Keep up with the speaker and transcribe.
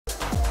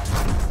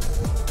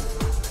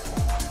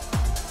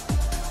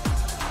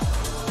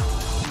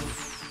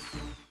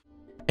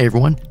Hey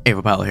everyone,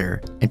 Aquapaulo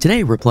here, and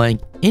today we're playing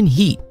In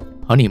Heat,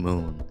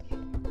 Honeymoon.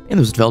 And it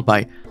was developed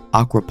by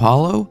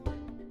Aquapaulo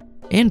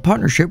in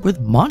partnership with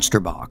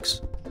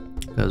MonsterBox,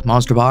 because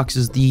MonsterBox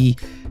is the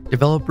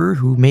developer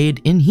who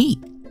made In Heat.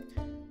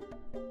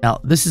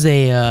 Now, this is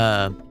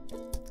a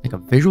like a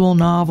visual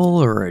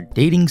novel or a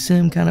dating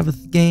sim kind of a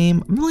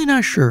game. I'm really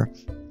not sure.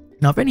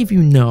 Now, if any of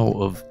you know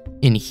of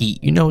In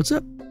Heat, you know it's a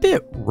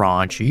bit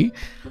raunchy.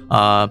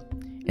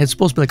 It's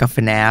supposed to be like a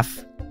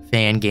FNAF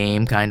fan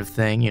game kind of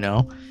thing, you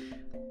know.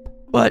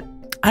 But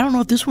I don't know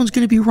if this one's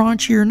going to be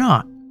raunchy or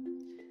not.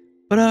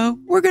 But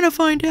we're going to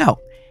find out.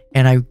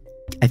 And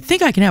I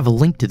think I can have a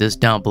link to this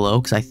down below,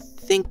 because I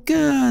think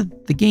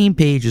the game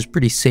page is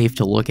pretty safe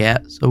to look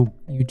at, so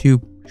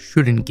YouTube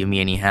shouldn't give me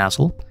any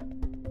hassle.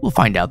 We'll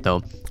find out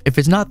though. If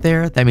it's not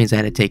there, that means I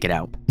had to take it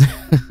out.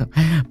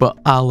 But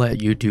I'll let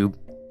YouTube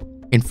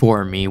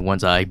inform me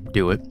once I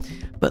do it.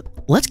 But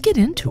let's get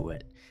into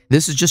it.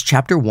 This is just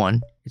chapter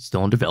 1. It's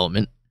still in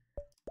development.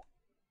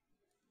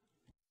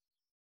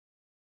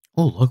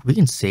 Oh, look, we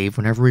can save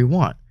whenever we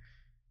want.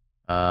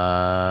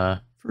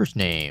 First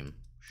name.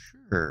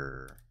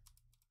 Sure.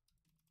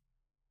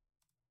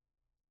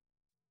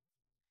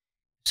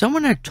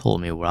 Someone had told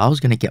me what I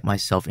was going to get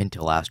myself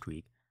into last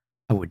week.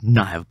 I would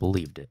not have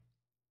believed it.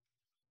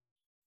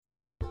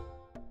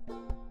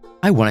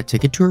 I won a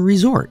ticket to a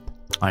resort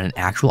on an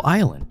actual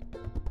island.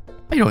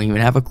 I don't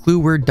even have a clue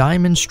where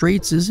Diamond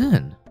Straits is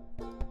in.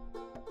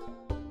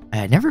 I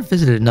had never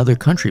visited another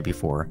country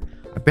before.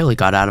 I barely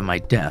got out of my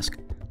desk,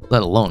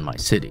 let alone my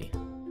city.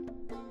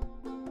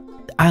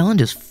 The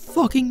island is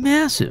fucking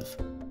massive.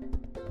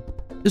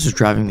 This is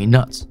driving me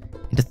nuts,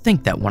 and to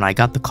think that when I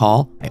got the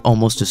call, I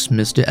almost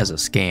dismissed it as a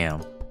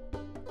scam.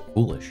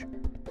 Foolish.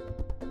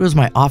 It was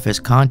my office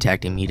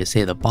contacting me to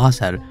say the boss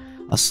had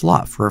a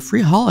slot for a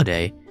free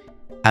holiday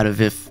out of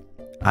if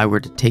I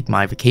were to take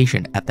my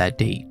vacation at that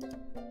date.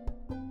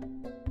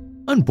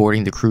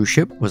 Onboarding the cruise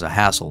ship was a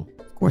hassle,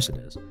 of course it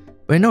is,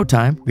 but in no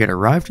time we had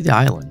arrived to the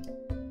island.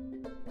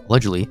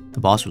 Allegedly, the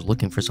boss was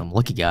looking for some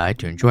lucky guy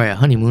to enjoy a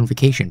honeymoon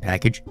vacation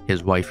package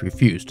his wife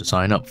refused to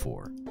sign up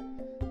for.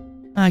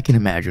 I can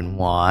imagine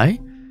why.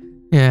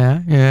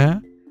 Yeah,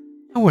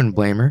 I wouldn't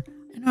blame her.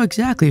 I know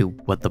exactly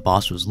what the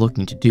boss was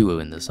looking to do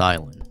in this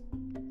island.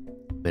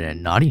 But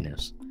in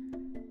naughtiness.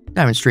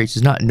 Diamond Straits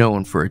is not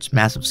known for its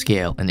massive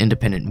scale and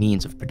independent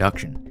means of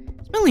production.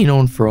 It's mainly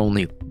known for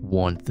only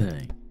one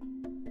thing.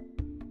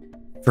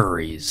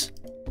 Furries.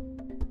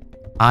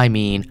 I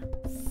mean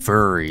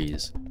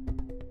furries.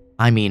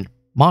 I mean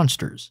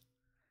monsters.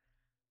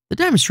 The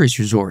Diamond Straits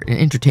Resort and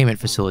Entertainment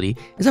Facility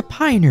is a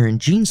pioneer in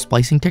gene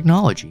splicing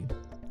technology.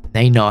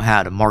 They know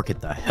how to market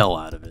the hell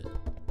out of it.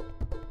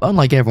 But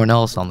unlike everyone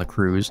else on the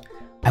cruise,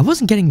 I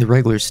wasn't getting the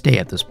regular stay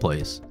at this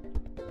place.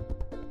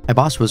 My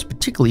boss was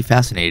particularly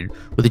fascinated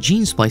with the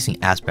gene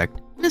splicing aspect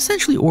and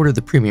essentially ordered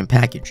the premium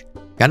package,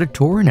 got a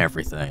tour and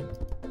everything.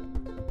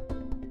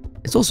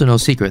 It's also no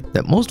secret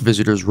that most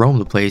visitors roam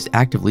the place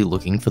actively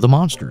looking for the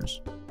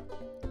monsters.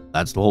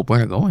 That's the whole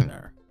point of going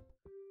there.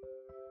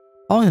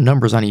 Following the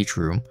numbers on each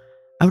room,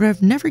 I would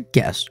have never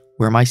guessed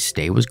where my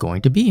stay was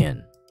going to be in.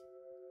 A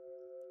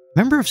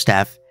member of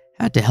staff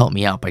had to help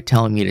me out by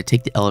telling me to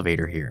take the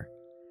elevator here.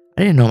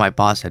 I didn't know my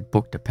boss had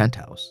booked a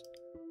penthouse.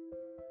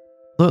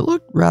 Though it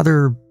looked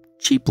rather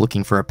cheap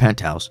looking for a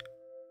penthouse,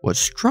 what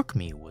struck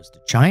me was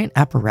the giant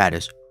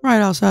apparatus right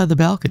outside the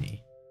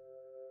balcony.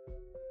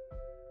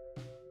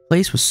 The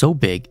place was so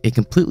big, it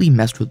completely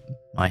messed with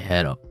my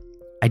head up.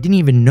 I didn't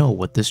even know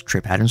what this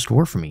trip had in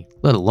store for me,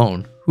 let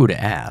alone who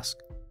to ask.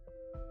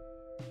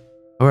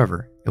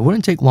 However, it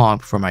wouldn't take long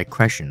before my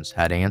questions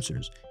had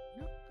answers.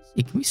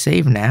 Can we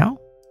save now?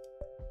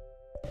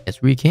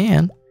 Yes, we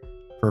can.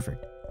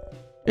 Perfect.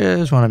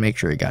 Just want to make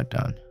sure it got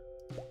done.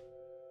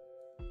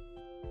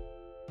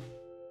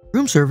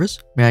 Room service,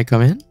 may I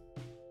come in?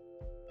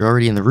 You're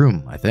already in the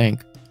room, I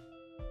think.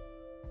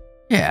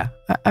 Yeah,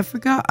 I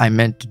forgot I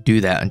meant to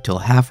do that until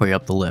halfway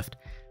up the lift.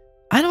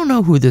 I don't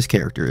know who this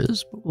character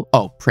is, but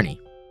oh, Prinny.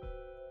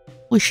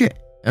 Holy shit,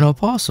 an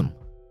opossum.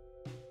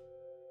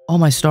 Oh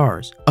my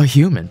stars, a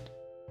human.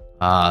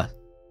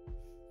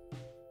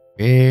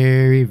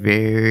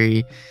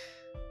 Very,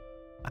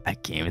 I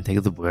can't even think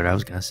of the word I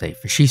was gonna say.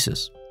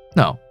 Facetious.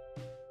 No.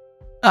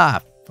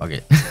 Fuck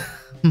it.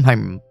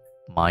 My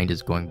mind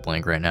is going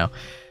blank right now.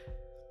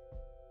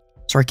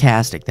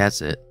 Sarcastic,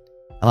 that's it.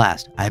 At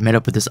last, I met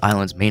up with this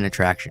island's main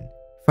attraction. In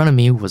front of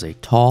me was a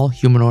tall,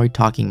 humanoid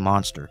talking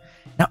monster.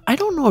 Now, I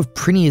don't know if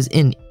Prinny is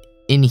in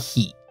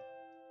Heat.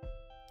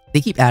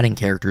 They keep adding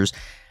characters.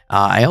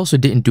 I also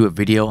didn't do a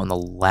video on the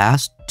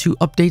last 2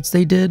 updates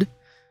they did.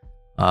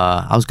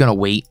 I was gonna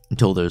wait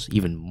until there's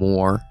even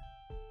more,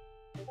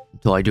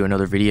 until I do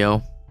another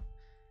video.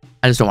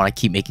 I just don't want to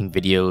keep making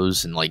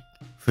videos and like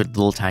for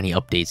little tiny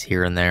updates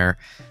here and there.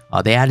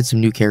 They added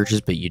some new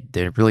characters, but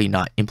they're really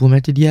not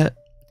implemented yet.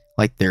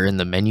 Like they're in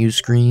the menu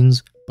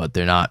screens, but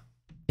they're not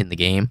in the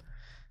game.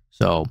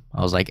 So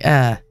I was like,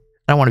 I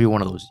don't want to be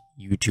one of those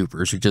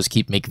YouTubers who just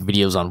keep making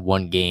videos on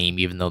one game,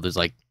 even though there's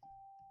like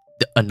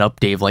an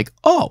update of like,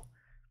 oh,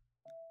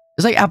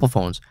 it's like Apple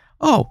phones.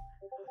 Oh,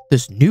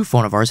 this new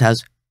phone of ours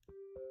has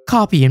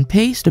copy and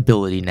paste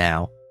ability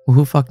now. Well,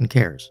 who fucking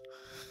cares?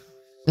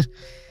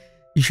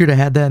 You should have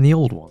had that in the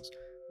old ones.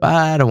 But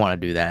I don't want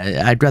to do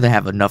that. I'd rather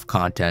have enough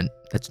content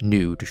that's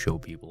new to show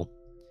people.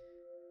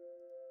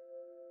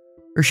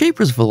 Her shape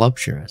was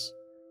voluptuous,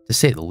 to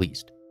say the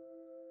least.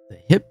 The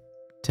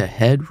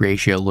hip-to-head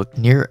ratio looked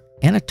near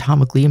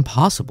anatomically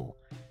impossible.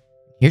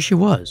 Here she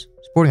was,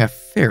 sporting a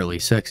fairly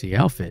sexy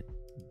outfit.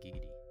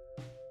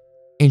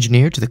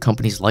 Engineered to the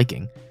company's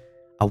liking,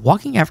 a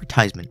walking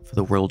advertisement for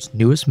the world's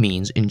newest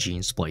means in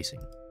gene splicing.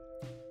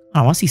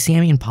 I want to see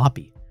Sammy and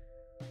Poppy.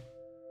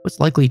 What's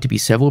likely to be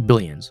several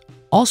billions,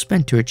 all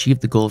spent to achieve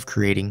the goal of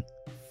creating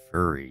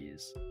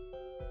furries.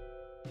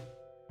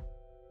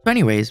 So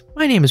anyways,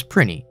 my name is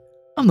Prinny.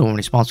 I'm the one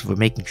responsible for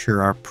making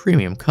sure our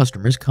premium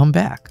customers come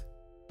back.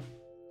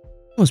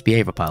 Must be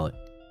Ava Pilot.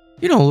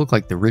 You don't look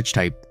like the rich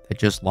type that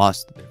just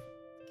lost their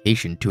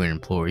vacation to an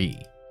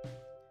employee.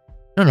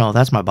 No,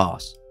 that's my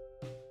boss.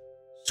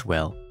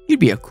 Swell, you'd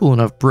be a cool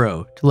enough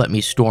bro to let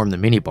me storm the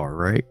minibar,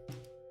 right?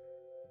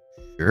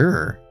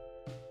 Sure.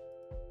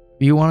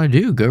 If you want to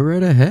do, go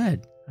right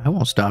ahead. I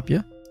won't stop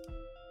you.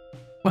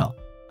 Well,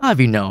 I'll have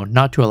you know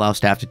not to allow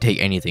staff to take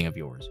anything of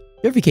yours.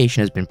 Your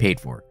vacation has been paid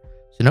for,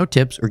 so no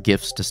tips or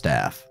gifts to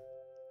staff.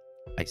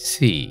 I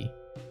see.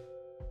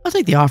 I'll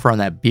take the offer on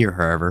that beer,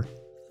 however.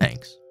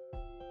 Thanks.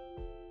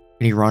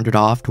 And he wandered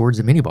off towards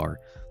the minibar,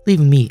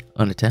 leaving me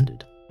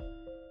unattended.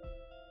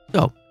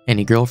 So,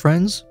 any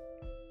girlfriends?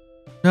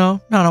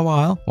 No, not in a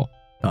while. Well,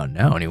 not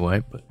now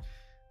anyway, but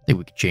I think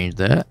we could change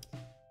that.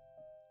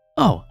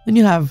 Oh, then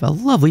you'll have a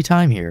lovely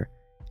time here,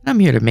 and I'm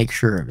here to make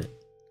sure of it.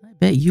 I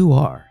bet you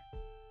are.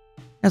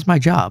 That's my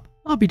job.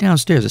 I'll be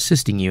downstairs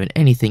assisting you in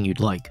anything you'd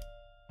like.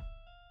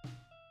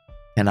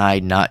 Can I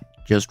not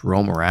just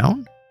roam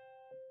around?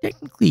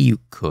 Technically you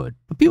could,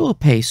 but people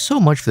pay so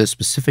much for this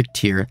specific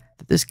tier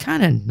that there's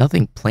kinda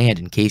nothing planned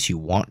in case you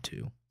want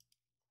to.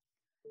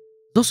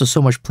 There's also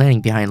so much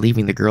planning behind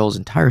leaving the girl's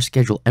entire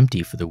schedule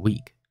empty for the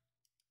week.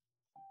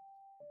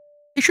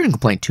 They shouldn't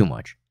complain too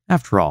much.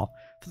 After all,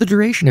 for the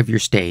duration of your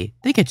stay,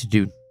 they get to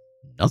do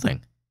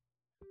nothing.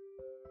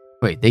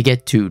 Wait, they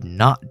get to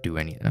not do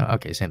anything.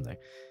 Okay, same thing.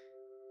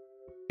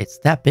 It's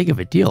that big of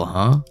a deal,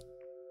 huh?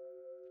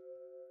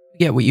 You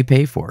get what you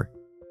pay for.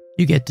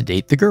 You get to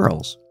date the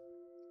girls.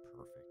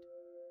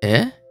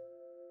 Perfect.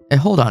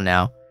 Hold on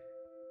now.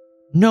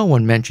 No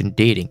one mentioned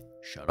dating.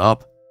 Shut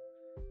up.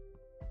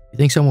 You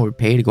think someone would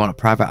pay to go on a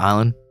private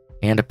island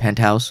and a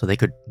penthouse so they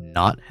could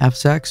not have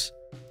sex?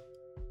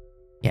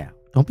 Yeah,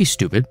 don't be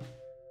stupid.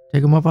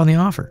 Take them up on the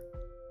offer.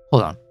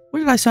 Hold on, what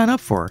did I sign up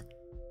for?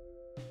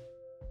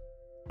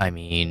 I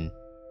mean,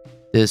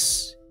 you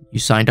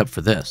signed up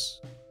for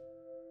this.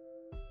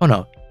 Oh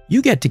no,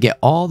 you get to get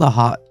all the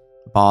hot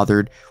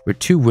bothered with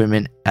 2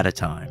 women at a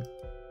time.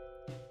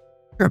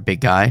 You're a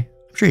big guy.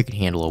 I'm sure you can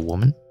handle a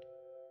woman.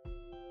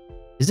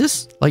 Is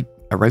this like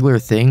a regular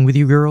thing with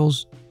you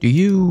girls?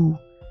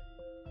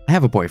 I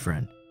have a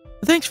boyfriend.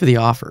 But thanks for the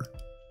offer.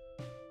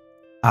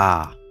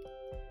 Ah.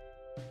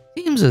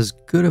 Seems as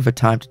good of a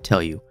time to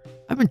tell you.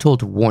 I've been told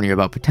to warn you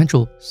about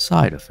potential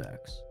side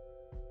effects.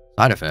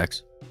 Side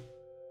effects?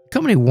 The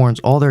company warns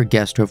all their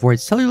guests to avoid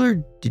cellular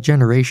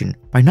degeneration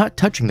by not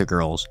touching the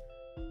girls.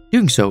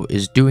 Doing so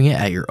is doing it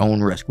at your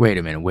own risk. Wait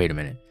a minute.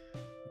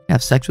 You can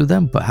have sex with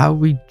them, but how are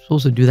we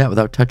supposed to do that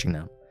without touching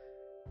them?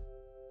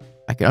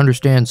 I can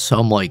understand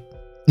some, like,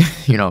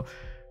 no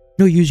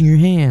using your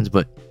hands,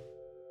 but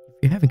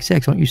if you're having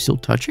sex, aren't you still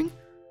touching?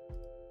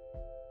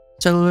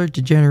 Cellular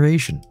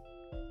degeneration.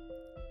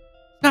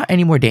 Not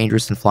any more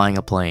dangerous than flying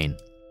a plane.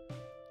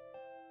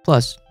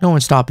 Plus, no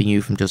one's stopping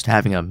you from just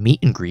having a meet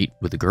and greet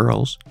with the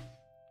girls.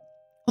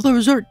 Although the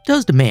resort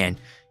does demand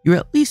you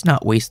at least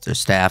not waste their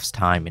staff's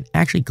time and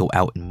actually go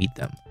out and meet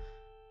them.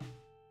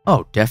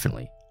 Oh,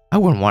 definitely. I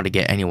wouldn't want to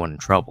get anyone in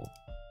trouble.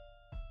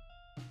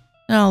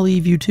 I'll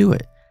leave you to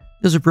it.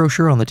 There's a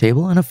brochure on the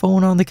table and a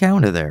phone on the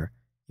counter there.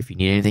 If you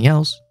need anything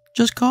else,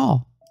 just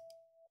call.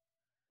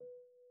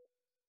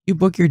 You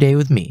book your day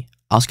with me.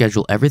 I'll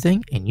schedule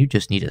everything, and you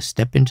just need to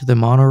step into the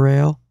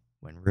monorail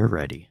when we're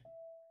ready.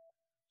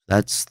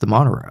 That's the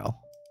monorail.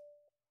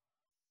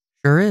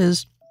 Sure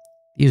is.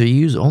 These are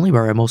used only by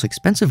our most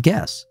expensive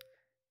guests,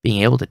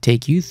 being able to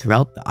take you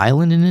throughout the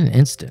island in an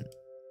instant.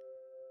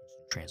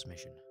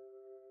 Transmission.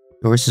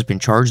 Yours has been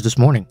charged this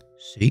morning,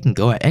 so you can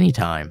go at any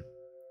time.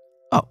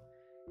 Oh,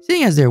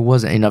 seeing as there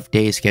wasn't enough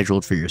days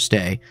scheduled for your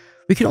stay,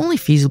 we could only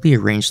feasibly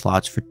arrange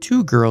slots for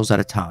 2 girls at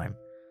a time.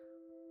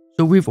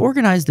 So we've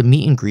organized the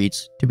meet and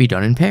greets to be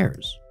done in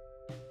pairs.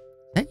 Is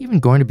that even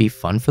going to be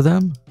fun for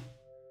them?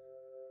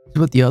 Is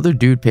what the other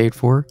dude paid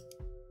for?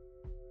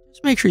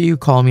 Just make sure you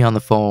call me on the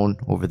phone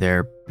over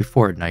there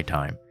before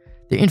nighttime.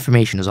 The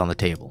information is on the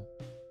table.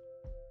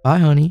 Bye,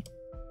 honey.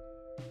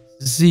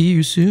 See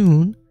you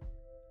soon.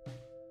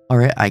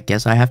 Alright, I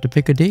guess I have to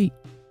pick a date.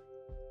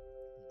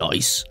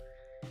 Nice.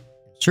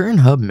 In certain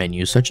hub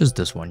menus such as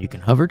this one, you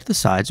can hover to the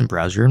sides and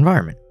browse your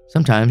environment.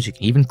 Sometimes you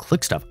can even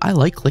click stuff. I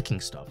like clicking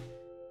stuff.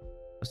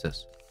 What's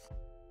this?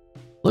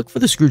 Look for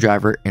the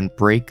screwdriver and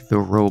break the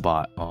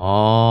robot.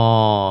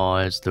 Oh,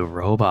 it's the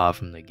robot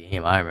from the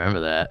game. I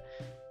remember that.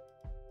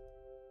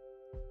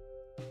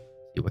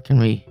 See, what can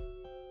we...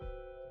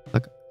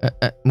 Look,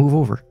 move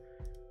over.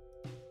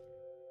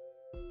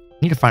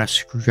 Need to find a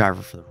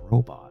screwdriver for the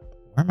robot.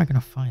 Where am I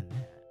going to find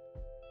that?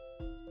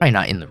 Probably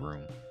not in the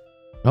room.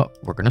 Oh,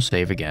 we're going to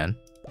save again.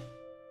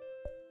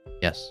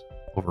 Yes,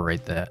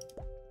 overwrite that.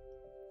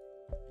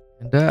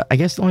 And I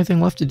guess the only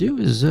thing left to do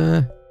is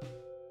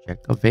check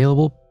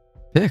available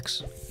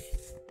pics.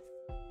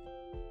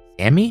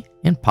 Sammy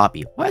and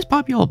Poppy. Why is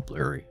Poppy all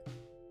blurry?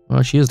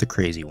 Well, she is the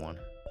crazy one.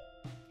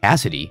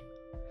 Cassidy.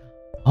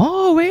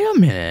 Oh, wait a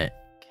minute.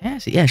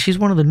 Cassidy. Yeah, she's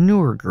one of the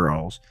newer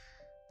girls.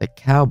 The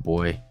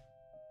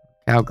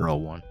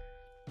cowgirl one.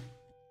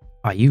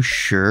 Are you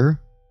sure?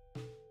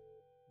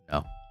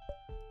 No.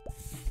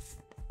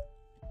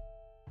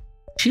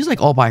 She's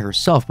like all by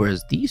herself,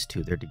 whereas these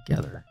two, they're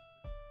together.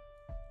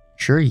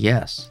 Sure,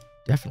 yes.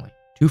 Definitely.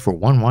 2 for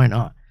 1, why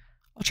not?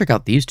 I'll check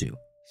out these two.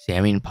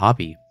 Sammy and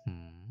Poppy.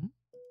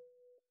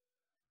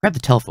 Grab the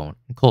telephone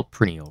and call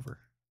Prinny over.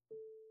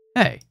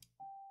 Hey.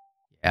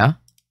 Yeah?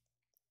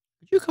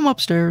 Could you come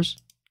upstairs?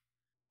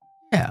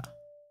 Yeah.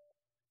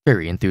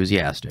 Very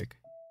enthusiastic.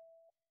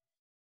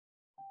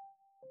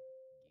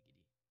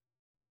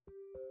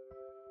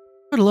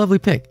 What a lovely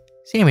pic.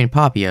 Sammy and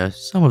Poppy are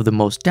some of the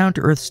most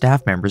down-to-earth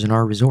staff members in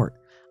our resort.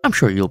 I'm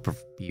sure you'll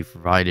be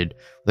provided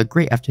with a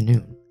great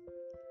afternoon.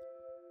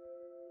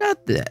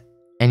 Not that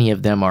any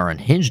of them are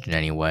unhinged in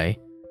any way,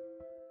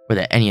 or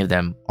that any of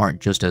them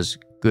aren't just as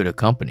good a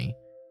company.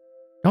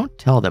 Don't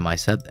tell them I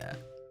said that.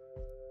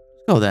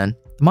 So then,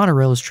 the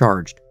monorail is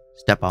charged.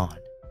 Step on.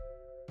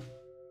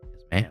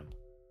 Yes, ma'am.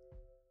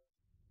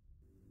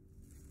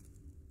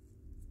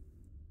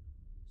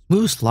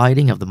 Smooth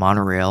sliding of the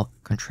monorail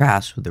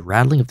contrasts with the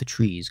rattling of the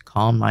trees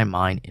calmed my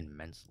mind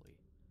immensely.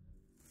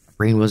 My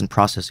brain wasn't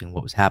processing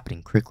what was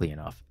happening quickly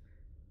enough.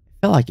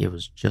 It felt like it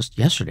was just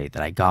yesterday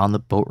that I got on the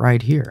boat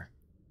ride here.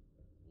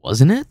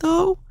 Wasn't it,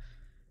 though?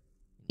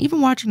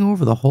 Even watching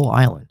over the whole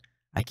island,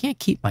 I can't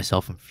keep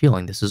myself from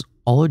feeling this is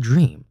all a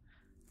dream,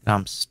 and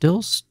I'm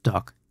still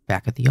stuck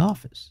back at the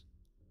office.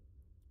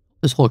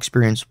 This whole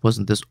experience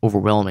wasn't this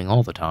overwhelming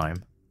all the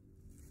time.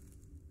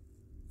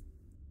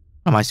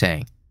 What am I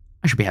saying?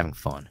 I should be having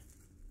fun.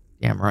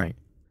 Damn right.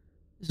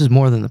 This is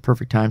more than the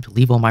perfect time to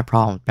leave all my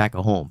problems back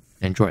at home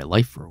and enjoy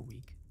life for a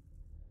week.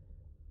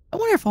 I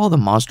wonder if all the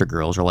monster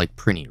girls are like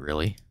Prinny,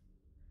 really.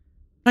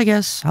 But I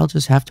guess I'll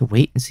just have to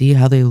wait and see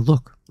how they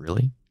look,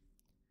 really.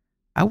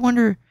 I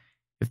wonder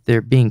if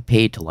they're being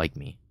paid to like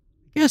me.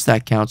 I guess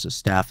that counts as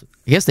staff.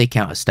 I guess they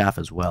count as staff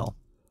as well.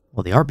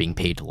 Well, they are being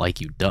paid to like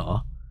you,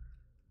 duh.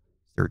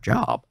 It's their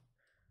job.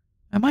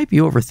 I might be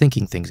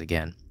overthinking things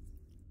again.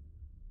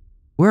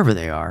 Wherever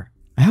they are,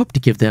 I hope to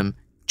give them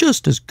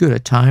just as good a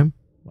time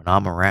when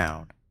I'm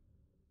around.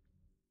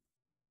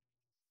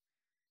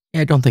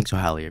 Yeah, don't think so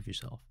highly of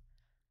yourself.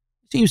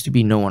 There seems to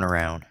be no one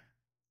around.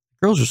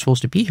 The girls are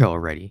supposed to be here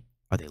already.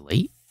 Are they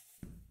late?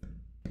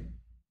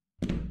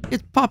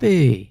 It's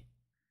Poppy!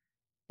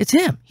 It's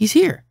him! He's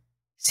here!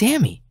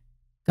 Sammy!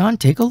 Gone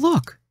take a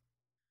look!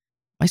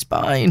 My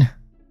spine!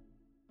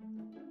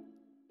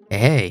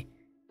 Hey,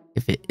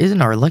 if it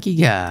isn't our lucky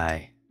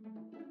guy.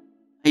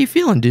 How you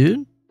feeling,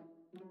 dude?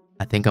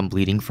 I think I'm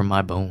bleeding from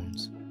my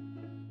bones.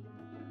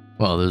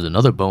 Well, there's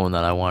another bone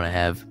that I want to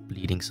have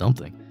bleeding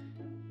something.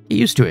 Get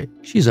used to it.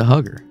 She's a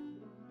hugger.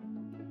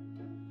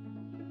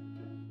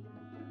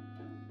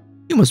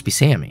 You must be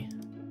Sammy.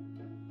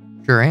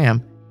 Sure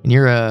am. And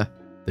you're,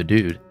 the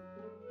dude.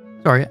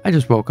 Sorry, I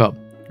just woke up.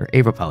 You're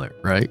Ava Pellet,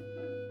 right?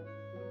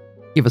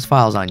 Give us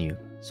files on you.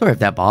 Sorry if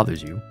that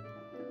bothers you.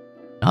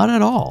 Not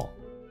at all.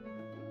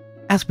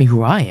 Ask me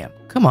who I am.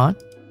 Come on.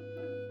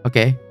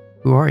 Okay,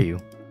 who are you?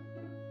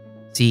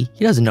 See,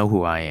 he doesn't know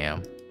who I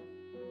am.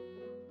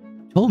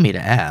 Told me to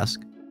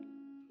ask.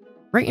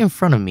 Right in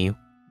front of me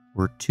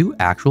were 2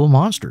 actual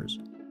monsters.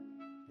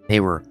 They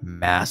were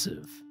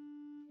massive.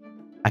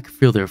 I could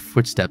feel their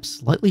footsteps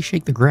slightly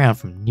shake the ground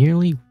from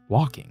nearly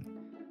walking.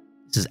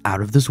 This is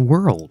out of this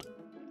world.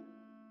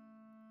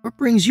 What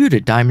brings you to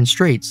Diamond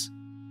Straits?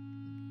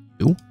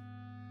 You?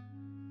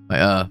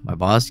 My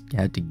boss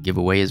had to give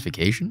away his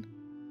vacation?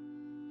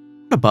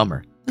 What a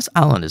bummer. This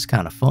island is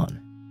kind of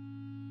fun.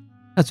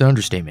 That's an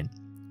understatement.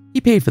 He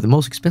paid for the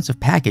most expensive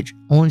package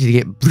only to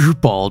get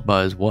blue-balled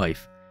by his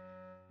wife.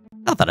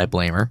 Not that I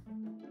blame her.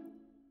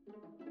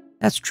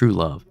 That's true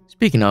love.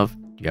 Speaking of,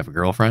 do you have a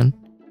girlfriend?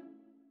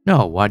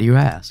 No, why do you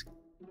ask?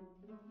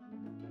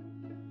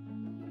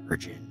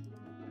 Virgin.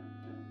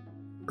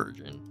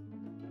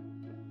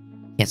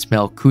 Can't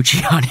smell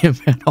coochie on him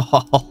at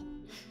all.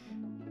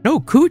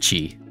 No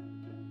coochie.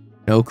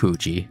 No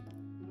coochie.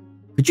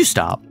 Could you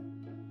stop?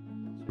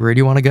 Where do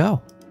you want to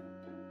go?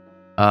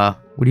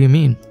 What do you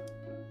mean?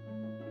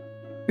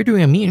 We're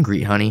doing a meet and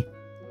greet, honey.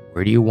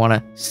 Where do you want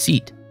to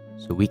seat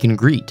so we can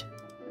greet?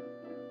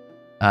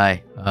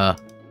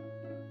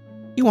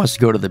 He wants to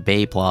go to the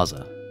Bay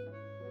Plaza.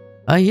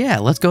 Yeah,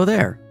 let's go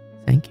there.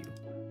 Thank you.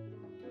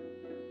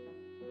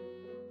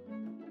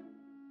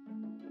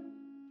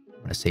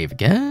 to save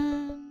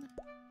again.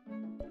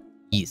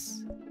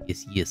 Yes.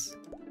 Yes, yes.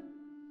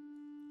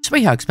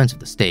 Despite how expensive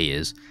the stay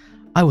is,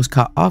 I was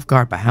caught off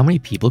guard by how many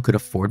people could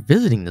afford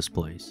visiting this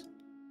place.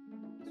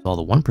 It's all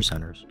the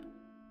 1%ers.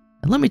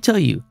 And let me tell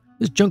you,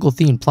 this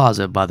jungle-themed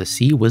plaza by the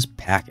sea was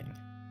packing.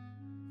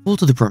 Full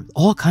to the brim,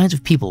 all kinds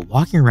of people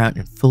walking around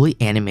in fully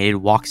animated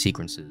walk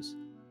sequences.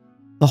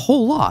 The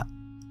whole lot.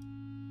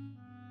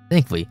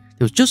 Thankfully,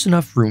 there was just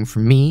enough room for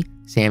me,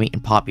 Sammy,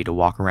 and Poppy to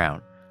walk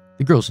around.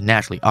 The girls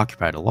naturally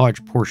occupied a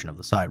large portion of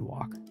the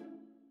sidewalk.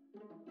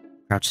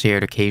 The crowd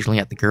stared occasionally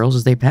at the girls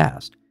as they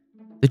passed.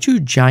 The two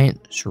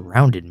giants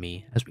surrounded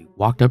me as we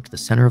walked up to the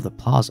center of the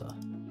plaza.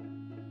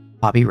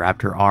 Poppy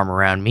wrapped her arm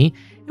around me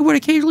and would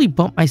occasionally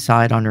bump my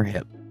side on her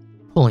hip,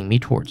 pulling me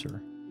towards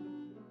her.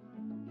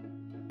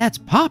 That's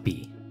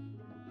Poppy.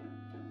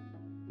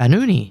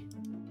 Banuni.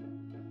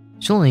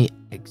 She only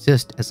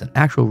exists as an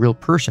actual real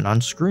person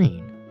on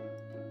screen.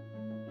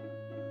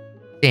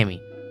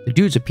 Sammy, the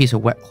dude's a piece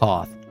of wet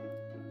cloth.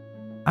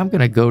 I'm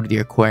gonna go to the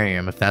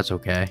aquarium if that's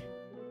okay.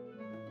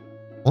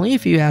 Only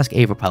if you ask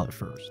Aquapaulo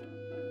first.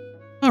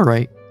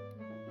 Alright.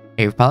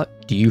 Aquapaulo,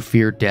 do you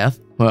fear death?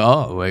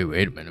 Oh,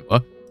 wait a minute,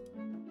 what?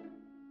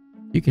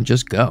 You can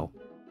just go.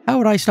 How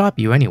would I stop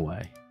you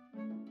anyway?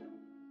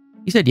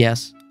 He said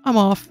yes. I'm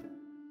off.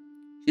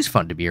 She's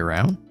fun to be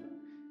around.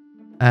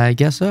 I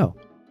guess so.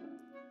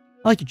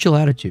 I like your chill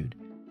attitude.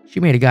 She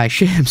made a guy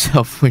shit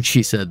himself when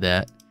she said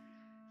that.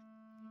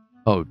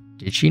 Oh,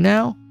 did she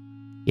now?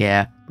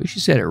 Yeah, but she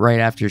said it right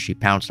after she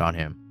pounced on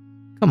him.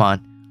 Come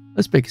on,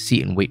 let's pick a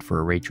seat and wait for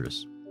a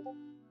waitress.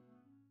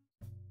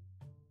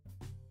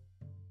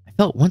 I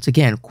felt once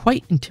again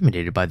quite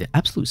intimidated by the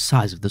absolute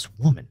size of this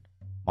woman.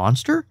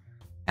 Monster?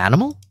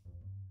 Animal?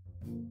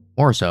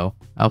 More so,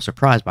 I was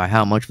surprised by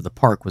how much of the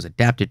park was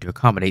adapted to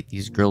accommodate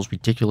these girls'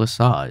 ridiculous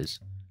size.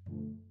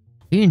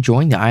 Are you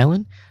enjoying the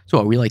island? So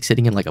are we like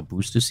sitting in like a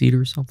booster seat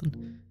or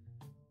something?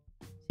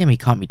 Sammy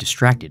caught me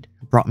distracted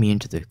and brought me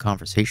into the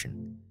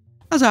conversation,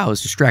 as I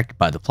was distracted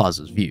by the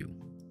plaza's view.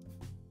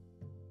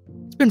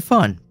 It's been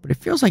fun, but it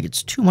feels like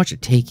it's too much to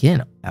take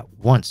in at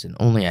once in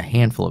only a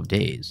handful of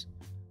days.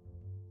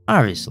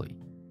 Obviously,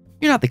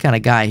 you're not the kind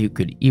of guy who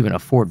could even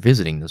afford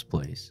visiting this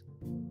place.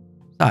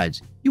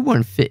 Besides, you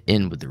wouldn't fit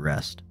in with the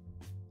rest.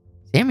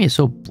 Sammy is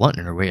so blunt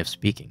in her way of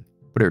speaking,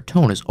 but her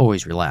tone is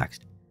always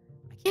relaxed.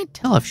 I can't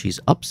tell if she's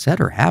upset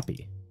or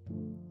happy.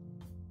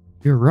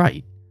 You're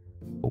right.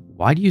 But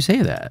why do you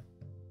say that?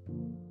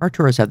 Our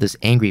tourists have this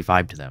angry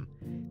vibe to them.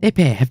 They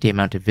pay a hefty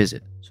amount to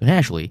visit, so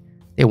naturally,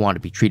 they want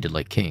to be treated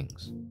like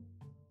kings.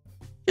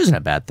 Which isn't a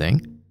bad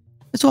thing.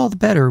 It's all the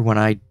better when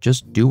I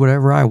just do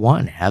whatever I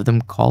want and have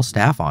them call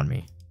staff on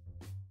me.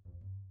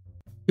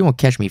 You won't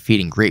catch me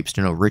feeding grapes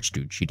to no rich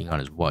dude cheating on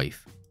his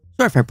wife.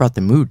 Sorry if I brought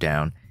the mood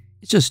down.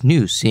 It's just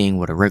new seeing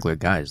what a regular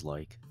guy is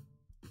like.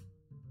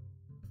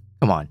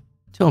 Come on,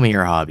 tell me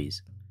your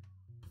hobbies.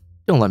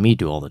 Don't let me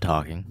do all the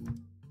talking.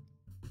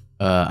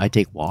 I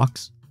take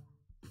walks.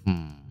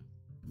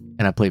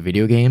 And I play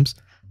video games.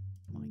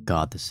 Oh my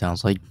god, this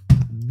sounds like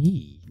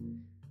me.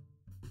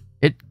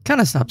 It kind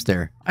of stops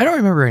there. I don't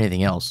remember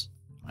anything else.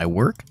 I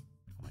work?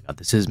 Oh my god,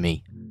 this is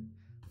me.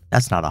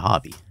 That's not a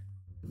hobby.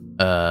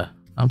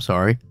 I'm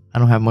sorry. I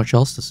don't have much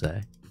else to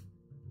say.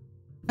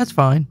 That's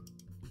fine.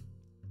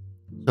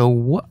 So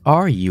what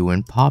are you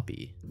and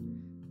Poppy?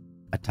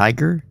 A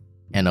tiger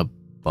and a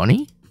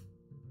bunny?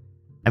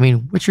 I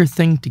mean, what's your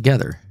thing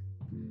together?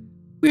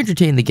 We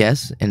entertain the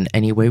guests in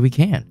any way we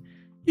can.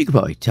 You can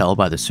probably tell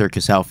by the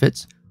circus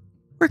outfits.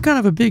 We're kind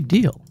of a big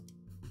deal.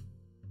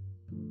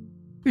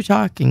 You're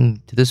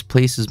talking to this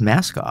place's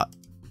mascot.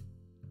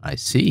 I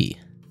see.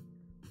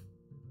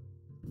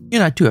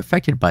 You're not too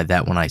affected by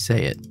that when I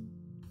say it.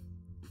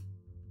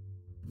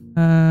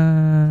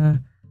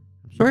 I'm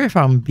sorry if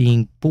I'm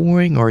being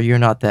boring or you're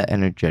not that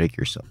energetic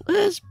yourself.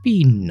 Let's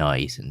be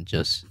nice and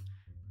just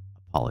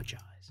apologize.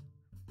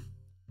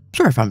 I'm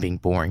sorry if I'm being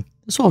boring.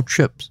 This whole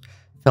trip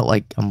felt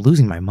like I'm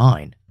losing my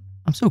mind.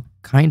 I'm so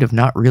kind of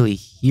not really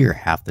here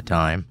half the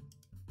time.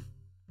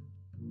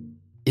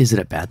 Is it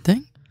a bad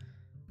thing?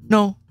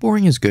 No,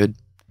 boring is good.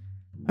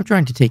 I'm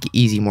trying to take it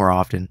easy more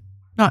often.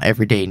 Not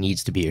every day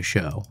needs to be a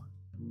show.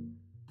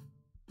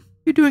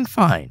 You're doing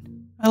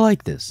fine. I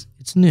like this.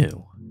 It's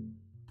new.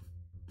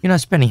 You're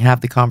not spending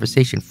half the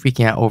conversation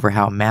freaking out over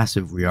how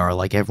massive we are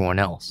like everyone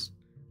else.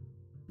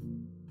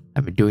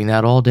 I've been doing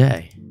that all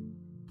day.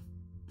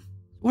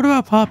 What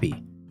about Poppy?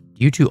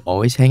 Do you two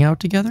always hang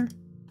out together?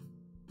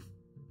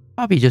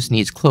 Poppy just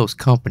needs close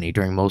company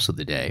during most of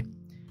the day.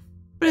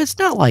 But it's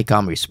not like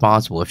I'm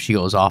responsible if she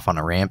goes off on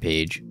a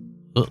rampage.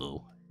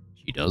 Uh-oh.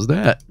 She does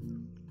that.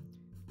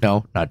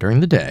 No, not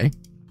during the day.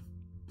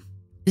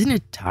 Isn't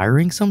it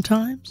tiring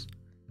sometimes?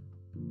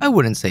 I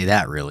wouldn't say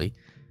that, really.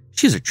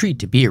 She's a treat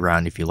to be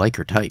around if you like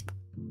her type.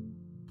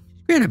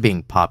 She's great at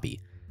being Poppy.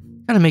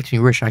 Kinda makes me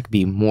wish I could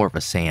be more of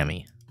a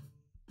Sammy.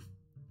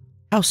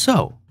 How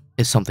so?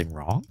 Is something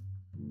wrong?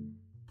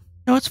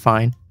 No, it's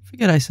fine.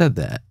 Forget I said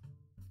that.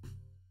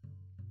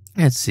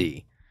 Let's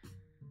see.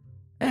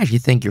 I actually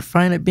think you're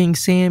fine at being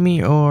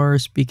Sammy, or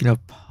speaking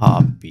of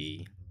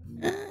Poppy.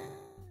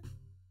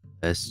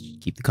 Let's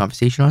keep the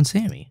conversation on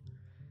Sammy.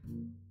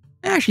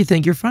 I actually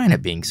think you're fine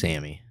at being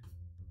Sammy.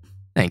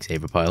 Thanks,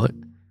 Ava Pilot.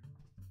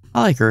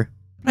 I like her,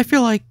 but I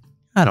feel like,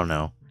 I don't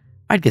know,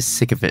 I'd get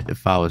sick of it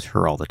if I was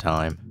her all the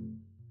time.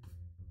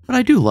 But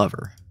I do love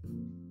her.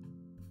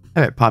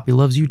 I bet Poppy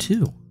loves you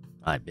too.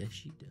 I bet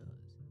she does.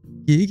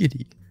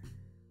 Giggity.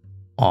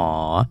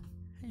 Aw,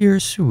 you're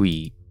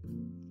sweet.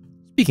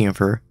 Speaking of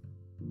her,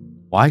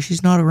 why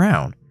she's not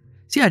around?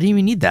 See, I didn't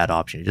even need that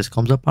option. It just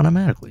comes up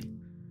automatically.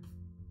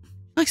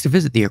 She likes to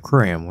visit the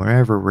aquarium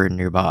wherever we're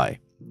nearby.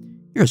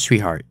 You're a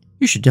sweetheart.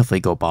 You should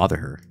definitely go bother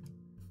her.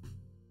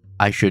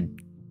 I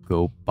should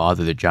go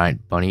bother the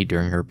giant bunny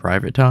during her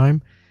private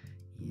time?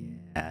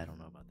 Yeah, I don't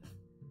know about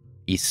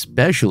that.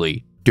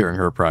 Especially during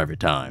her private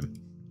time.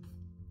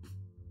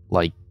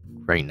 Like,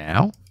 right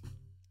now?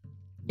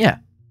 Yeah,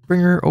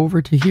 bring her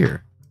over to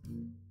here.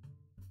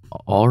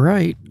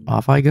 Alright,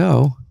 off I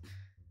go.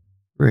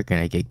 We're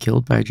gonna get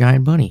killed by a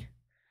giant bunny.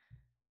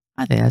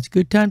 I think that's a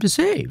good time to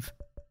save.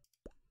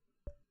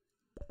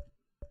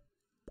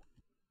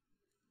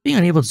 Being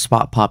unable to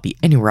spot Poppy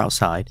anywhere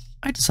outside,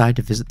 I decide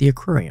to visit the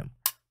aquarium,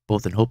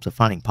 both in hopes of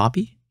finding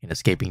Poppy and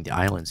escaping the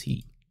island's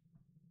heat.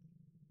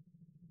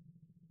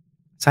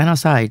 The sign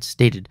outside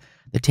stated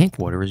the tank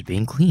water is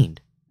being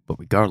cleaned, but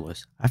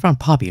regardless, I found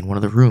Poppy in one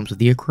of the rooms of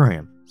the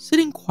aquarium,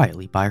 sitting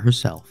quietly by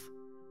herself.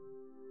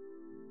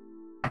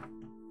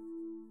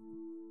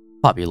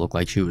 Poppy looked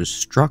like she was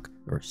stuck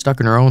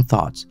in her own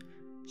thoughts.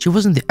 She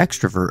wasn't the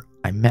extrovert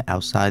I met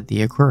outside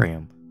the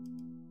aquarium.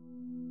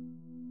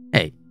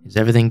 Hey, is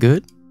everything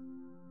good?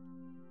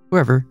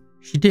 However,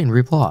 she didn't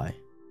reply.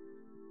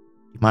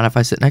 You mind if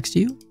I sit next to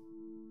you?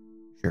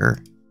 Sure.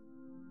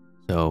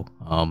 So,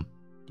 do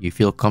you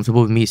feel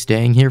comfortable with me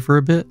staying here for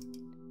a bit?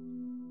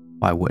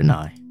 Why wouldn't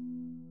I?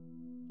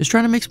 Just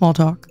trying to make small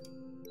talk.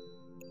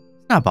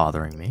 It's not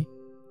bothering me.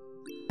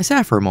 I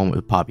sat for a moment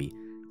with Poppy,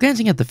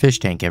 glancing at the fish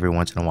tank every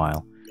once in a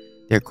while.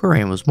 The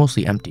aquarium was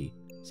mostly empty,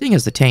 seeing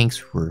as the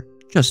tanks were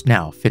just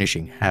now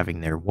finishing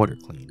having their water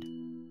cleaned.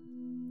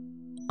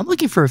 I'm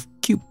looking for a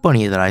cute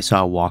bunny that I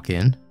saw walk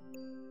in.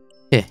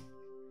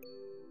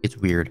 It's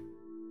weird.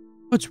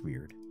 What's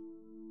weird?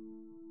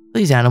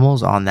 These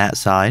animals on that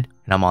side,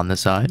 and I'm on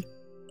this side.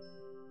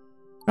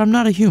 But I'm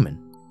not a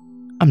human.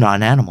 I'm not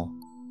an animal.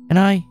 And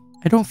I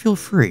don't feel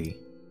free.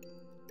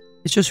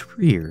 It's just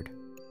weird.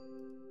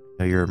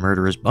 I know you're a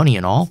murderous bunny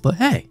and all, but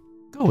hey,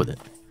 go with it.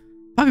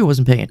 Poppy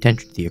wasn't paying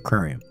attention to the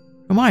aquarium.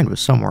 Her mind was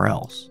somewhere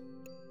else.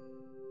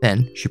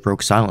 Then she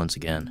broke silence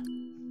again.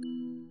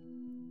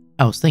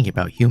 I was thinking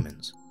about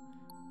humans.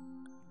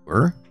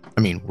 Were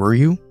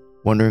you?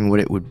 Wondering what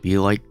it would be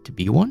like to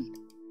be one?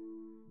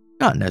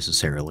 Not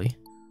necessarily.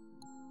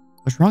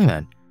 What's wrong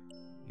then?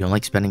 You don't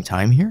like spending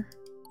time here?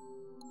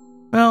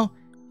 Well,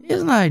 it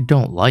isn't that I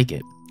don't like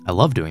it. I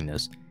love doing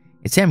this,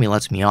 and Sammy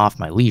lets me off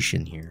my leash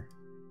in here.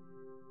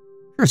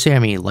 I'm sure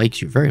Sammy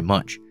likes you very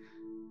much.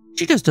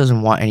 She just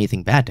doesn't want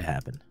anything bad to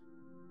happen.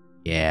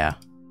 Yeah.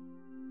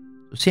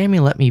 So Sammy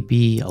let me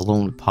be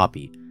alone with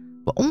Poppy,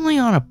 but only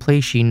on a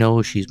place she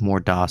knows she's more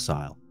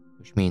docile,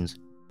 which means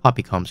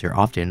Poppy comes here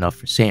often enough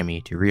for Sammy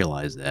to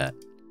realize that.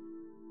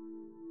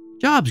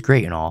 Job's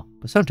great and all,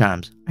 but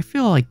sometimes I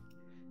feel like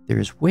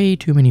there's way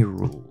too many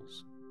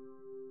rules.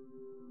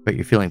 But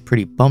you're feeling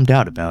pretty bummed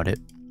out about it.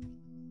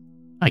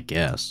 I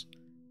guess.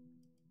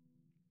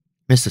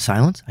 Amidst the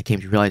silence, I came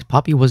to realize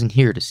Poppy wasn't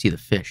here to see the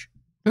fish,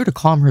 nor to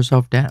calm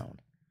herself down.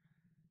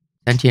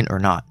 Sentient or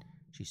not,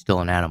 she's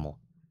still an animal.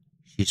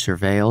 She's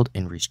surveilled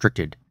and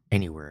restricted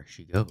anywhere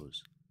she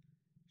goes.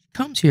 She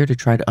comes here to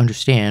try to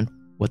understand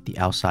what the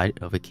outside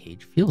of a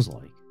cage feels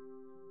like.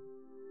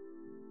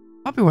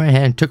 Poppy went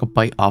ahead and took a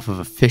bite off of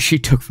a fish she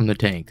took from the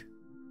tank.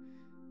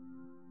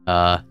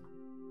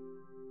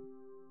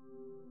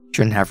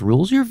 Shouldn't have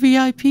rules, you're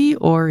VIP,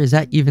 or is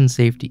that even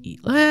safe to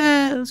eat?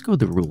 Let's go with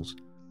the rules.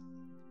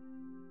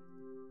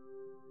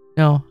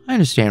 No, I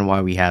understand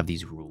why we have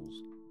these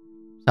rules.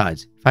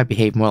 Besides, if I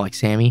behaved more like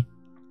Sammy,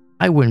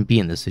 I wouldn't be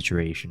in this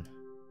situation.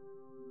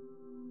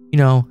 You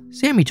know,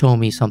 Sammy told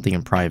me something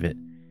in private.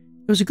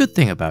 It was a good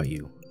thing about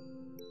you.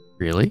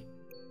 Really?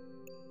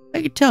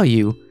 I could tell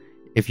you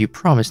if you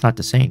promise not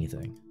to say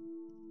anything.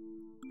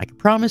 I can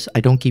promise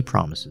I don't keep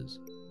promises.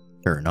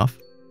 Fair enough.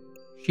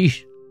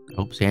 Sheesh, I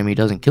hope Sammy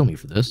doesn't kill me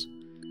for this.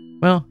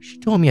 Well, she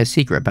told me a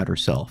secret about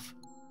herself.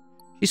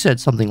 She said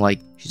something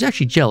like, she's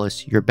actually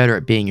jealous you're better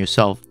at being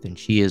yourself than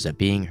she is at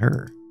being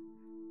her.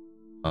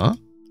 Huh?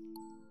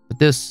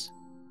 But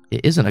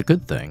it isn't a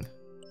good thing.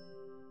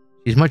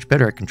 She's much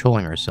better at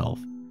controlling herself,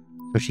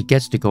 so she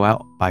gets to go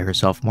out by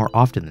herself more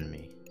often than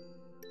me.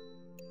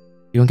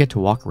 You don't get to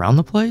walk around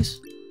the place?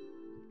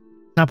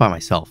 Not by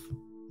myself.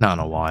 Not in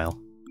a while.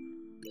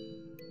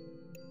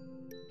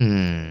 Did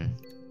you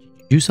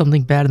do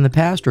something bad in the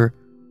past, or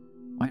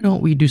why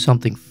don't we do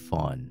something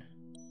fun?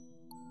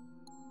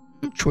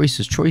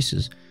 Choices.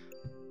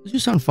 Let's do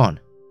something fun.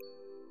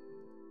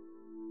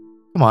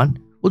 Come on,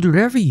 we'll do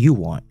whatever you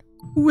want.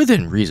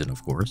 Within reason,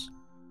 of course.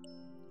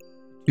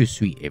 Too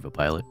sweet, Ava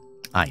Pilot.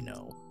 I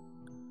know.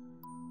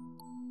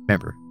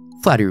 Remember,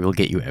 flattery will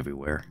get you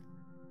everywhere.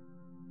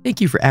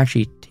 Thank you for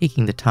actually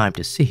taking the time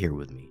to sit here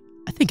with me.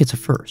 I think it's a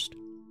first.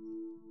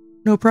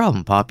 No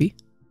problem, Poppy.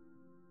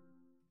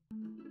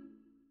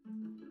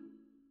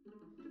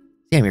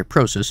 Sammy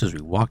approached us as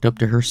we walked up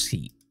to her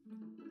seat.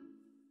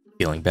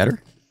 Feeling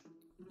better?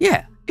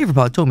 Yeah,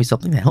 Everbot told me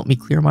something that helped me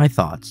clear my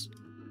thoughts.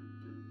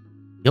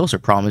 He also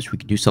promised we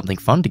could do something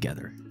fun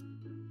together.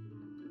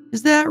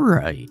 Is that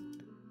right?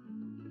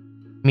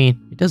 I mean,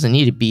 it doesn't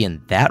need to be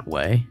in that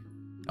way.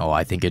 Oh,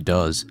 I think it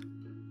does.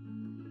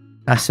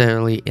 Not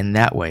necessarily in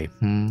that way,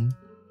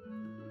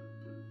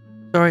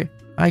 Sorry,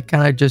 I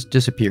kinda just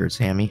disappeared,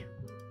 Sammy.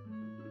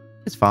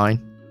 It's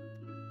fine.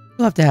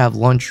 You'll have to have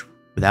lunch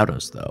without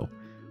us, though.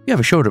 We have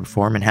a show to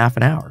perform in half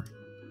an hour.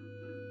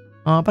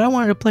 But I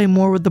wanted to play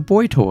more with the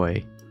boy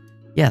toy.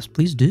 Yes,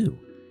 please do.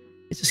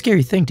 It's a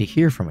scary thing to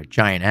hear from a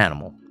giant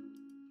animal.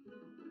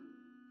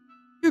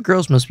 You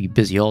girls must be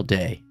busy all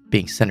day,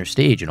 being center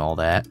stage and all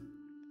that.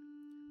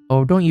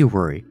 Oh, don't you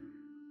worry.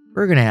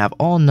 We're gonna have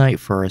all night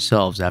for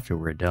ourselves after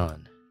we're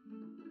done.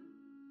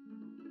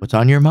 What's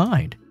on your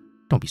mind?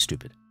 Don't be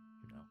stupid.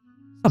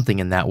 Something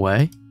in that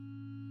way.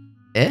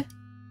 Eh?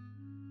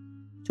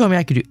 Told me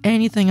I could do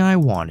anything I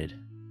wanted.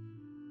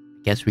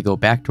 Guess we go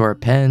back to our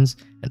pens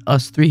and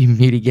us three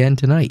meet again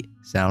tonight.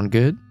 Sound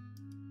good?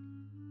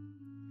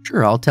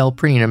 Sure, I'll tell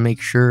Prinny to make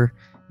sure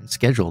and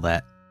schedule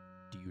that.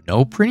 Do you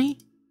know Prinny?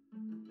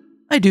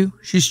 I do.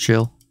 She's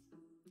chill.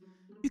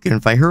 You can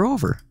invite her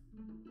over.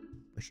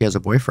 But she has a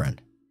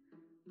boyfriend.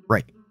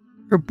 Right.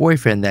 Her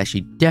boyfriend that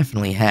she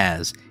definitely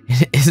has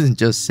and isn't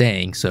just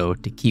saying so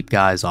to keep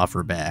guys off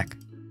her back.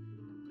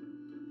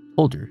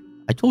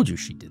 I told you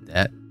she did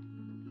that.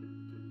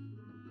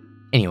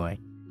 Anyway,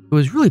 it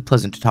was really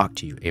pleasant to talk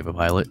to you, Ava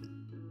Violet.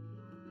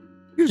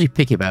 You're usually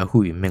picky about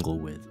who you mingle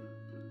with.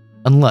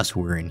 Unless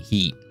we're in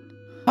heat.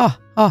 Ha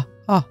ha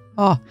ha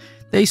ha.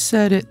 They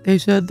said it. They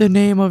said the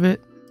name of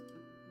it.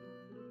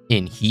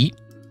 In heat?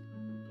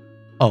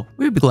 Oh,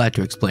 we'd be glad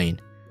to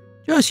explain.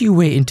 Just you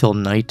wait until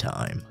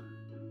nighttime.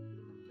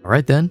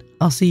 Alright then,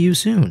 I'll see you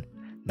soon.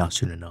 Not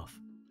soon enough.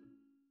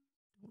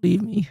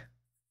 Leave me.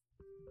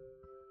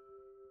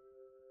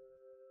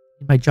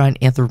 My giant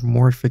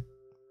anthropomorphic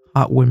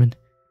hot women.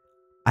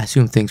 I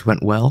assume things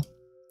went well.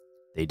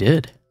 They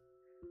did.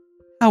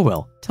 How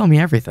well? Tell me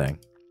everything.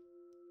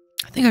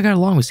 I think I got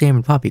along with Sam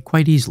and Poppy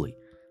quite easily.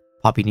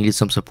 Poppy needed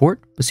some support,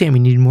 but Sammy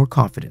needed more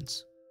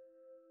confidence.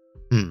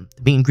 The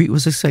meet and greet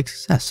was a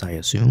success, I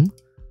assume.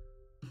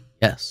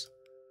 Yes.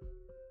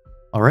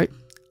 Alright,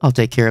 I'll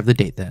take care of the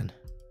date then.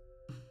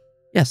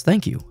 Yes,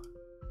 thank you.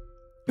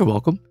 You're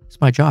welcome.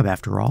 It's my job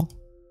after all.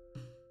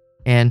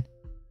 And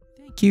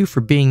thank you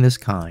for being this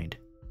kind.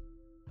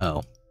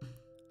 Oh.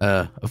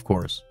 Of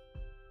course.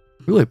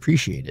 Really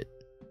appreciate it.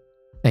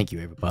 Thank you,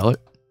 Ava Violet.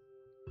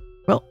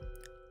 Well,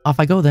 off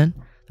I go then.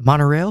 The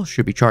monorail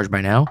should be charged by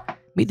now.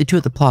 Meet the two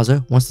at the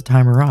plaza once the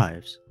time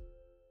arrives.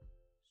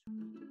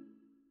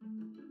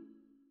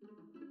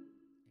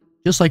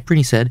 Just like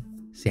Prinny said,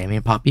 Sammy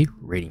and Poppy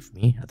were waiting for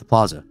me at the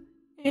plaza.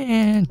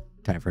 And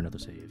time for another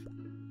save.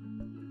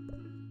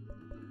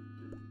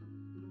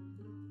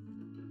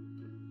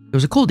 It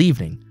was a cold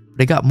evening,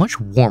 but it got much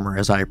warmer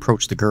as I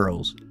approached the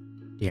girls.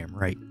 Damn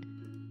right.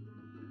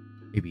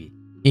 Maybe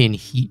in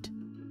heat.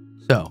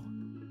 So,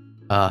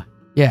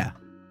 yeah.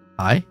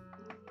 Hi.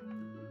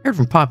 Heard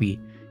from Poppy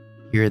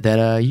here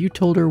that, you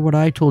told her what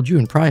I told you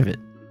in private.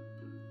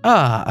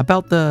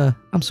 About the...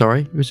 I'm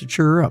sorry, it was to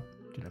cheer her up.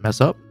 Did I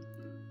mess up?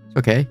 It's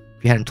okay.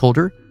 If you hadn't told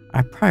her,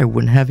 I probably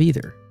wouldn't have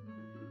either.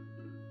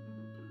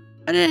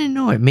 I didn't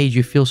know it made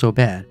you feel so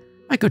bad.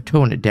 I could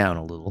tone it down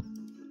a little.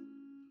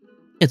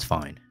 It's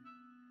fine.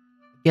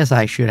 Guess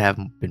I should have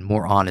been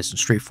more honest and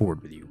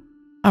straightforward with you.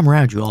 I'm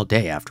around you all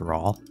day, after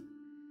all.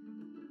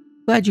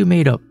 Glad you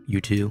made up, you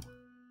two.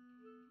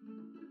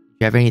 Do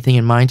you have anything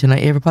in mind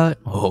tonight, Ava Violet?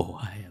 Oh,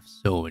 I have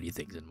so many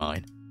things in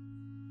mind.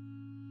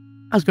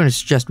 I was going to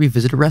suggest we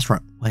visit a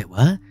restaurant. Wait,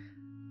 what?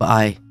 But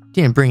I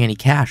didn't bring any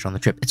cash on the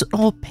trip. It's an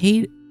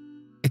all-paid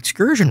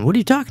excursion. What are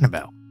you talking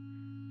about?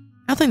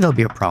 I don't think that'll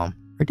be a problem.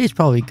 Our date's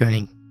probably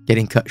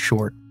getting cut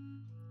short.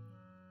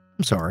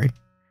 I'm sorry.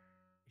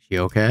 Is she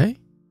okay?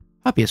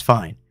 Poppy is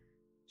fine.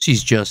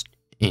 She's just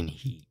in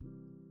heat.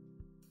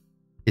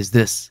 Is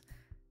this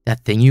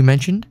that thing you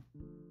mentioned?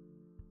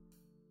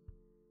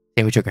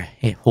 Sammy took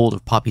a hold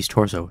of Poppy's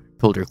torso,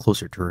 pulled her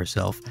closer to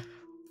herself.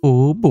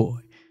 Oh boy.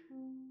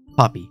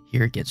 Poppy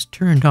here gets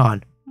turned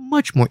on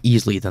much more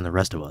easily than the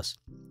rest of us.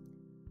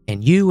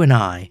 And you and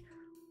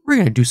we're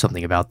gonna do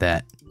something about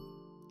that.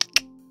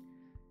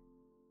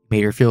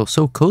 Made her feel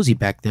so cozy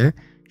back there,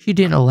 she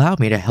didn't allow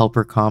me to help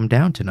her calm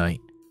down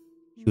tonight.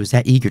 She was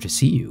that eager to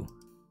see you.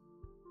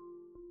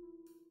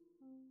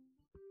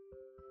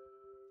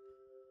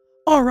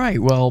 Alright,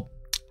 well,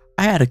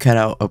 I had to cut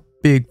out a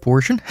big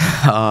portion.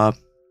 That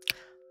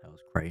was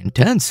quite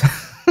intense.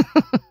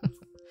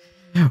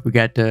 We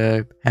got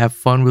to have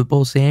fun with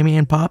both Sammy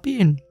and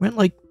Poppy and went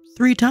like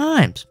 3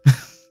 times.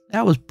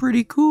 That was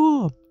pretty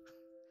cool.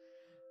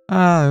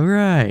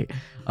 Alright.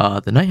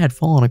 The night had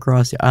fallen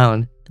across the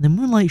island and the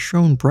moonlight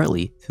shone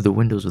brightly through the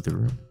windows of the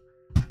room.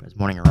 As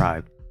morning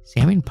arrived,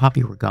 Sammy and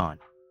Poppy were gone.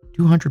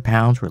 200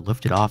 pounds were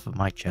lifted off of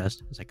my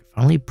chest as I could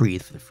finally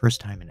breathe for the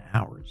first time in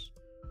hours.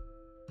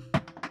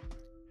 How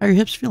are your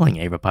hips feeling,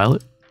 Ava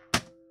Pilot?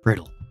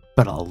 Brittle,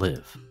 but I'll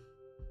live.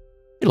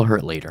 It'll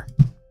hurt later.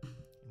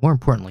 More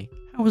importantly,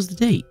 how was the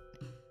date?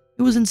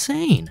 It was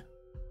insane.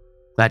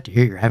 Glad to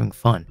hear you're having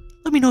fun.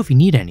 Let me know if you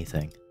need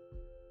anything.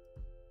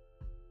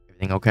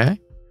 Everything okay?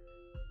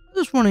 I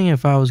was just wondering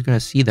if I was going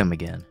to see them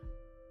again.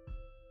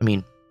 I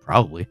mean,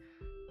 probably.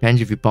 Depends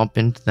if you bump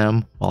into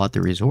them while at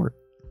the resort.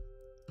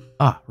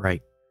 Ah,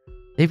 right.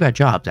 They've got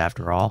jobs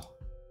after all.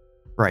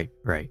 Right.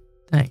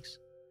 Thanks.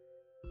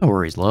 No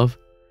worries, love.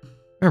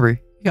 Remember,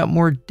 you got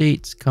more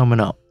dates coming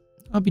up.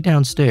 I'll be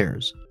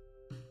downstairs.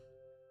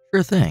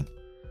 Sure thing.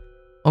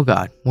 Oh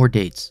god, more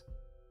dates.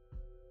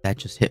 That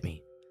just hit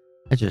me.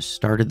 I just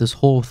started this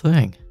whole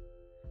thing.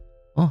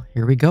 Well,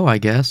 here we go, I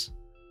guess.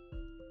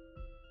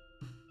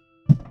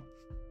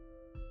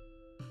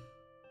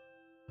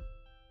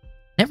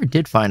 Never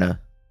did find a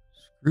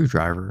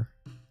screwdriver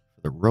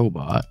for the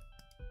robot.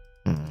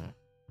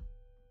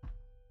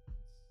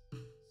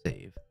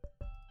 Save.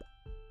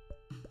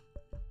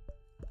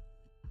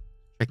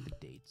 Check the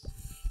dates.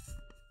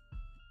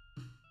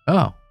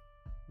 Oh,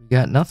 we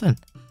got nothing.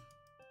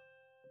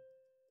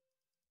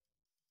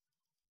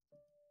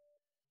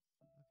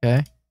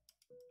 Okay.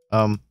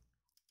 How do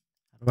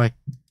I...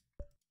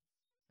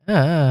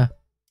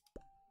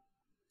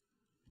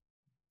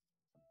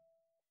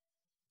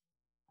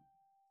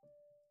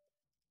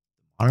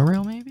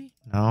 Monorail, maybe?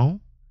 No.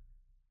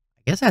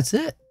 I guess that's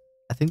it.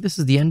 I think this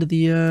is the end of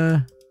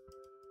the,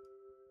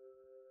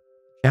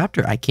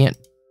 chapter. I can't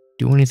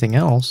do anything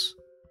else.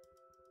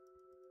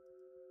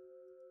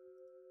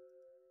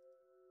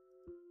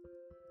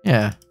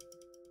 Yeah.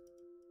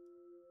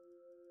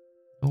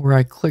 Where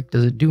I click,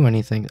 does it do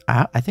anything?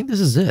 I think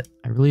this is it.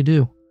 I really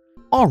do.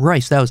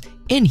 Alright, so that was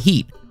In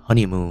Heat,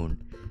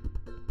 Honeymoon.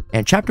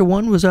 And chapter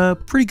 1 was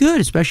pretty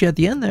good, especially at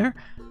the end there.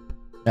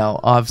 Now,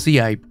 obviously,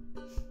 I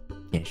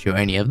can't show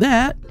any of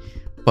that.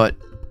 But,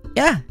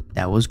 yeah,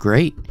 that was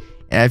great.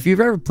 And if you've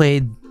ever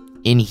played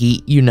In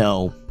Heat, you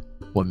know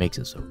what makes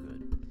it so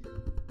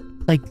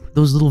good. Like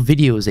those little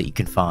videos that you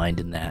can find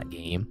in that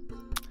game.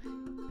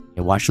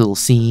 You watch little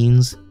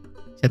scenes.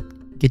 Except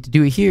you get to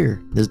do it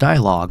here. There's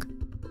dialogue.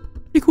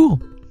 Pretty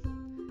cool.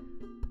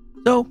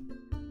 So,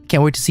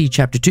 can't wait to see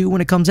chapter 2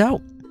 when it comes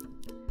out.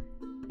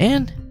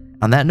 And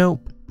on that note,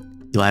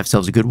 you'll have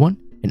yourselves a good one,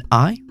 and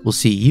I will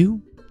see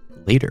you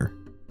later.